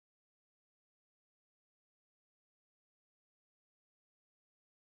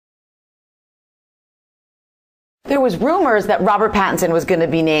There was rumors that Robert Pattinson was going to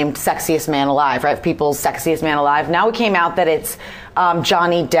be named sexiest man alive, right? People's sexiest man alive. Now it came out that it's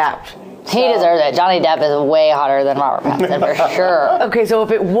Johnny Depp. He deserves it. Johnny Depp is way hotter than Robert Pattinson for sure. Okay, so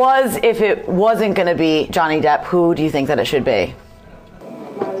if it wasn't going to be Johnny Depp, who do you think that it should be?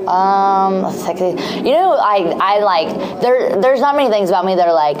 Sexy. You know, I like, there's not many things about me that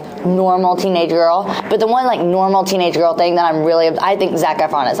are like normal teenage girl, but the one like normal teenage girl thing that I think Zac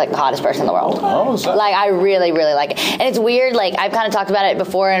Efron is like the hottest person in the world. Oh, so like I really, really like it. And it's weird, like I've kind of talked about it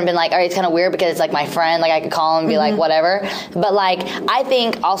before and been like, all right, it's kind of weird because it's like my friend, like I could call him and be like, whatever. But like, I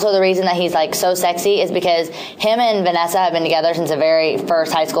think also the reason that he's like so sexy is because him and Vanessa have been together since the very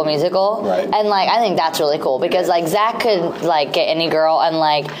first High School Musical. Right. And like, I think that's really cool because like Zac could like get any girl and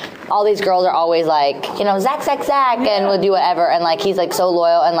like, all these girls are always like, you know, Zac, and would do whatever. And like, he's like so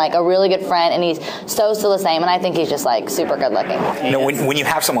loyal and like a really good friend, and he's so still the same. And I think he's just like super good looking. You know, when you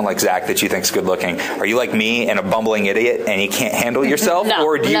have someone like Zac that you think's good looking, are you like me and a bumbling idiot and you can't handle yourself? No,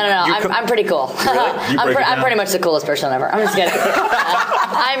 or do you, no. I'm pretty cool. Really? I'm pretty much the coolest person ever. I'm just kidding.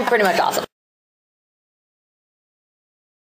 I'm pretty much awesome.